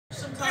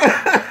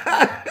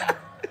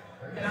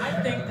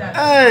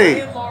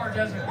Hey,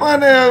 why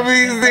the hell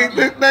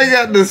they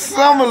got the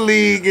summer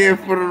league in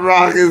for the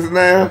Rockets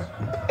now?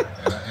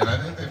 And I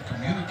think they've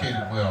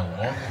communicated well.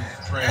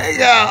 They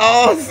got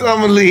all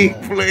summer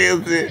league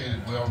players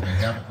in.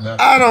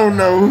 I don't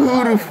know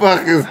who the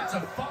fuck is.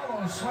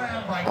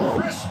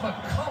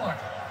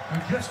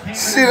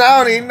 Shit,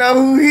 I don't even know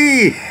who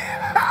he is.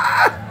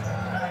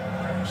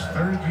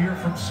 Third year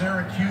from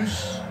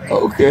Syracuse.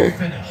 Okay.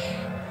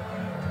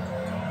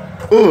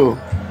 Ooh.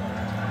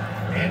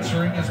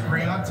 Answering is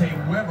Briante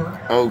Weber.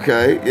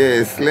 Okay,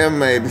 yeah, Slim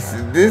made this.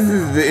 This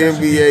is the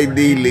NBA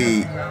D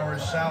League.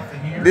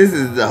 This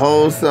is the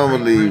whole summer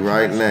league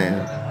right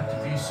now.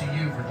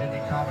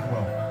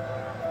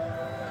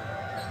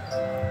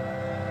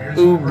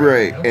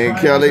 Oubre and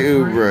Kelly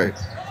Oubre.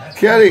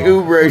 Kelly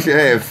Oubre should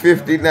have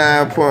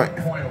 59 points.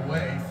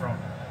 Away from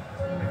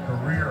the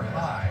career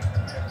high.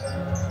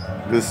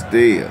 The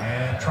steal.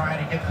 And trying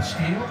to get the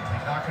steal. They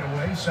knock it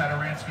away.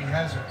 Satoransky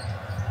has it.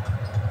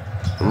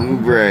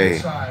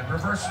 Oubre.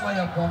 Reverse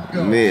layup won't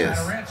go. Miss.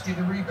 Satoransky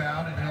the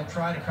rebound, and he'll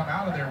try to come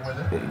out of there with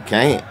it. He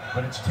can't.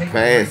 But it's taken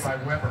away by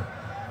Weber.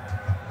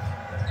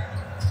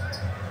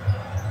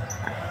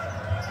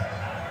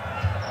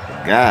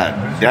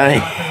 God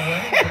dang.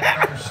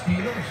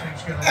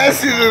 That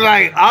shit is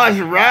like arch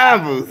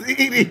rivals.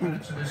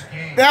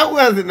 That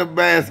wasn't a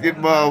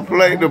basketball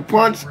play. The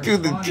punch to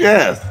the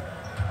chest.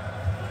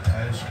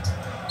 As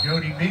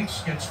Jody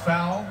Meeks gets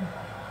fouled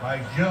by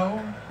Joe.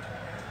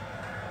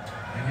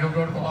 And he'll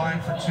go to the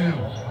line for two.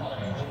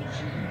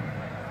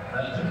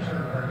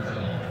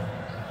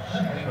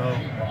 So,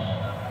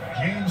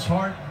 James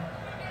Harden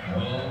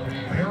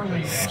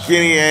barely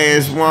skinny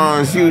ass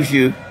Juan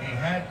Shushu. He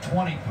had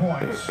 20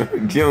 points.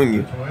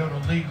 Junior.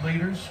 Toyota league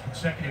leaders,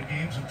 consecutive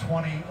games of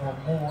 20 or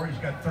more. He's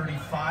got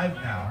 35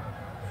 now.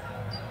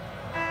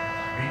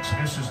 Meeks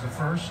misses the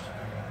first.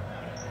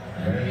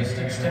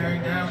 Houston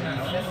staring down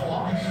that fifth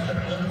loss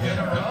in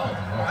a row,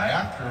 right?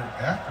 After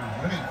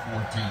winning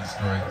 14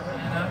 straight.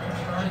 And after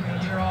starting the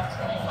year off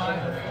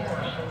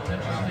 25-4, it's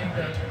interesting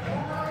to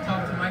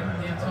talk to Michael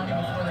D'Antoni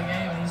before the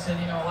game, and he said,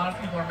 you know, a lot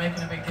of people are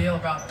making a big deal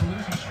about the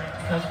losing streak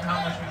because of how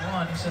much we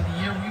won. He said the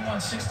year we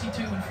won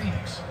 62 in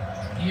Phoenix,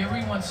 the year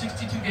we won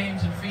 62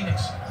 games in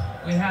Phoenix,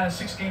 we had a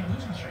 6-game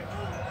losing streak.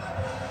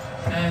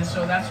 And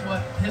so that's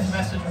what his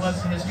message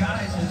was to his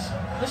guys is,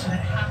 listen,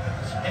 it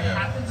happens. It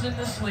happens in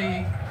this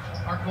league.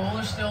 Our goal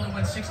is still to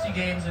win 60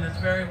 games, and it's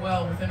very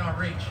well within our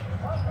reach.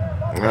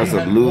 That's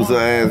a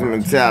loser-ass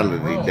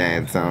mentality,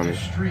 D'Antoni.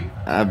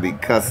 I be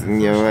cussing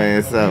your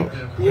ass out.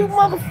 You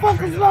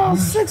motherfuckers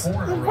lost 6 in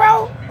a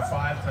row.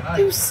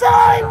 You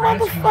sorry,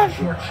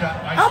 motherfucker.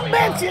 I'm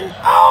benching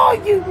all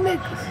you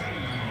niggas.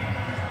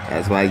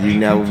 That's why you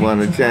never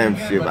won a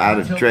championship. I'd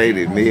have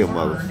traded me a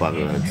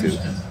motherfucker or two.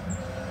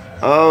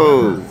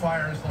 Oh.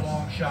 Fires the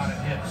long shot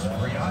and hits.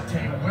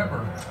 Briante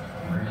Weber.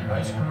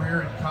 Nice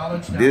career in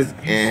college. This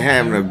and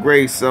having a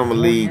great summer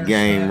league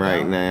game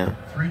right now.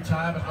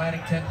 3-time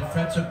Atlantic 10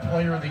 Defensive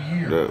Player of the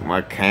Year. Look,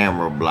 my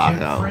camera block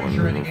out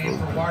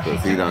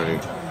because he don't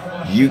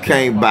even, you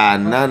can't buy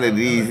none of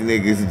these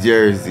niggas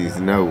jerseys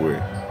nowhere.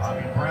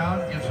 Bobby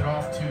Brown gives it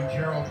off to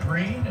Gerald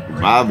Green.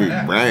 Bobby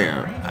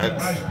Brown.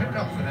 Nice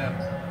pickup for them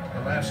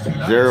the last 2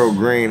 nights. Gerald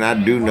Green, I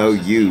do know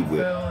you,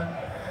 but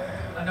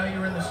I know you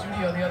were in the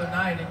studio the other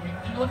night, and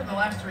you look at the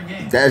last 3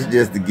 games. That's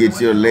just to get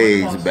your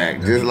legs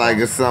back, just like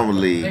a summer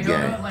league they go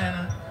game. to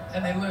Atlanta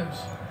and they lose,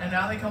 and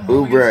now they come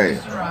home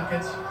against the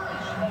Rockets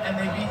and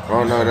they beat.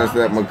 Oh no, that's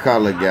that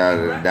McCullough guy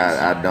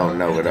that I don't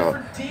know at all.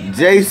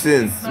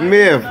 Jason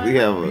Smith, we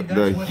have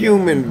the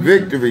Human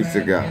Victory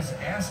cigar.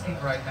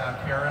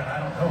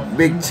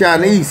 Big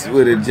Chinese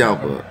with a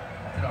jumper.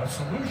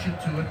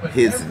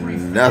 Hits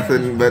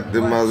nothing but the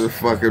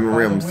motherfucking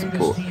rim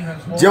support.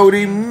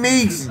 Jody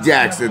Meeks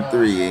Jackson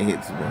 3 and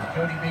hits one.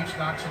 Jody Meeks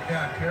knocks it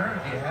down.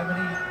 Kara, do you have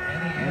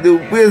any The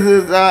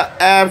Wizards are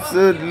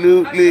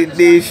absolutely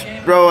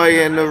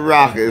destroying the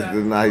Rockets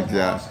tonight,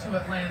 y'all.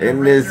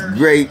 In this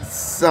great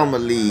summer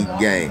league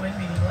game.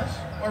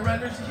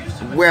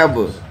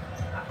 Weber.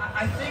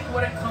 I think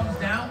what it comes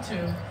down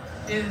to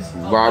is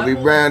Bobby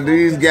Brown.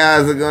 These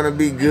guys are gonna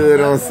be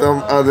good on some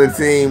other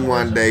team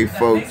one day,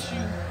 folks.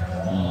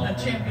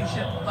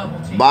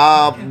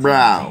 Bob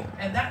Brown.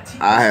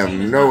 I have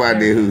no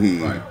idea who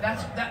he is.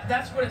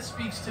 That's what it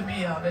speaks to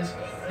me of. Is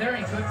they're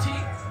a good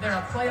team, they're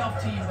a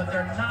playoff team, but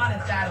they're not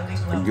at that elite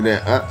level. Look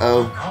at that.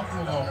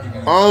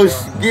 Oh,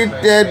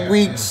 get that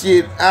weak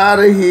shit out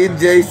of here,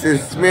 Jason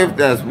Smith.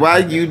 That's why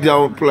you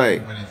don't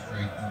play.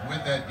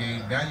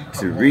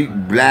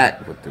 Tariq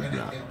Black with the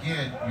block.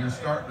 Again, you're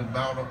starting to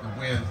mount up the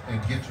wins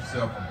and get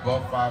yourself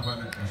above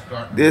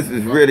 500. This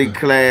is really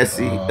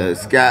classy.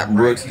 Scott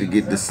Brooks to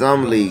get the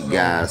Summer League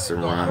guys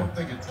around. I don't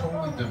think it's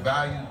totally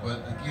devalued, but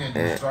again,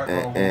 you're starting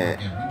all over again.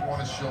 We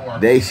want to show our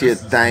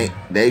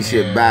they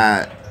should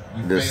buy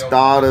the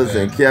starters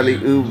and Kelly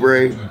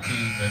Oubre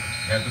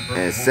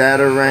and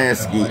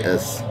Satoransky a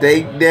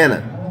steak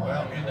dinner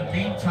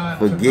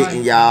for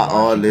getting y'all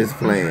all this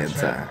playing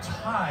time.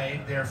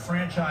 Tied their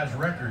franchise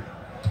record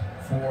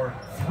for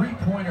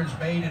three-pointers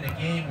made in a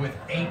game with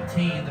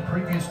 18. The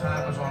previous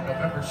time was on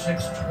November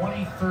 6,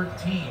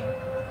 2013.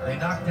 They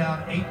knocked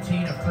down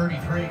 18 of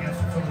 33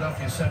 against the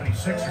Philadelphia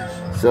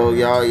 76ers. So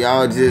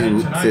y'all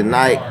just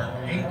tonight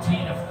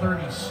 18 of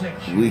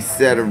 36. we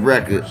set a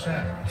record,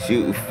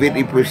 shooting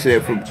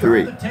 50% from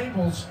three. The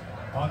tables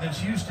on this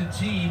Houston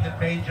team that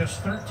made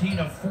just 13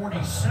 of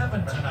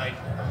 47 tonight,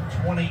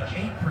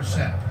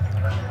 28%.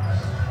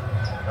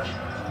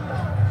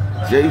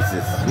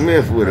 Jason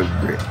Smith with a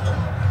brick.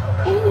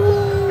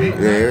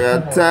 There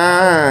are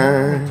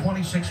times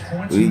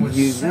when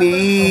you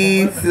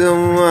need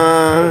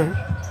someone.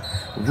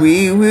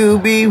 We will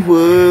be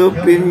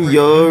whooping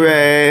your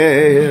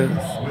ass.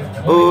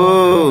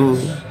 Oh,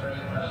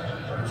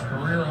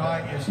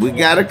 we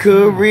got a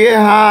career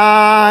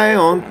high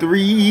on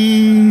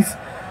threes.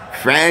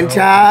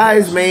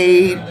 Franchise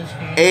made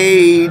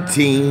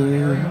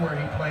 18.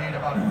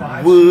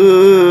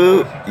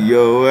 Whoop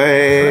your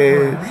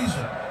ass.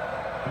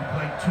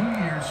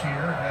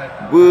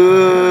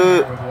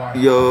 Whoop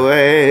your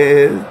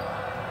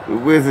ass. The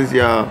Wizards,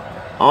 y'all.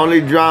 Only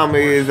drama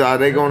is, are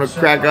they gonna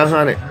crack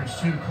 100?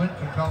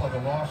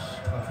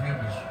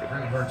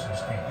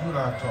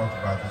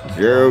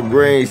 Gerald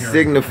Green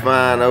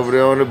signifying over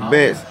there on the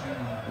bench.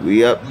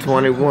 We up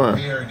 21.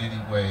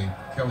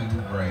 Kelly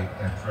Oubre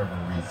and Trevor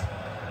Reese.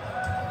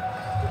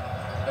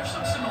 There's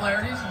some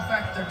similarities. In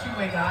fact, they're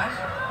two-way guys.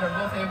 They're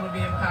both able to be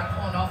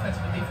impactful on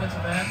offensive and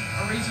defensive end.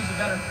 Ariz is a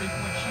better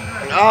three-point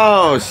shooter.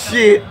 Oh,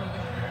 shit.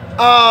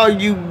 Oh,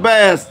 you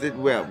bastard,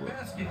 Weber.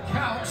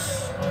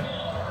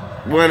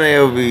 One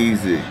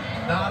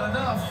LVZ. Not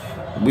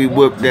enough. We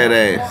whooped that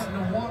ass.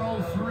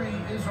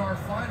 103 is our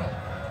final.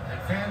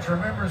 And fans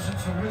remember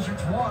since the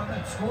Wizards won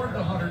and scored the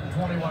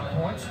 121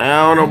 points. I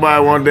don't know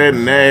nobody want that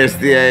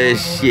nasty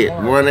ass shit.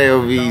 One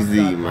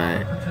LVZ,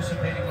 man.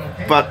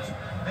 Fuck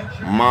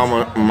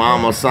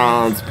Mama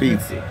Sans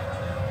Pizza.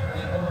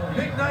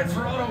 Big night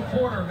for Otto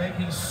Porter,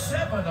 making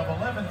 7 of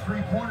 11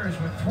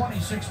 three-pointers with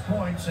 26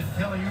 points, and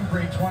Kelly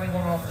Oubre 21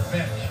 off the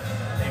bench.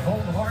 They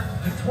hold Harden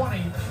to 20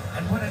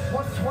 and win at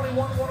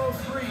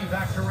 121-103.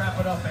 Back to wrap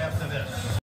it up after this.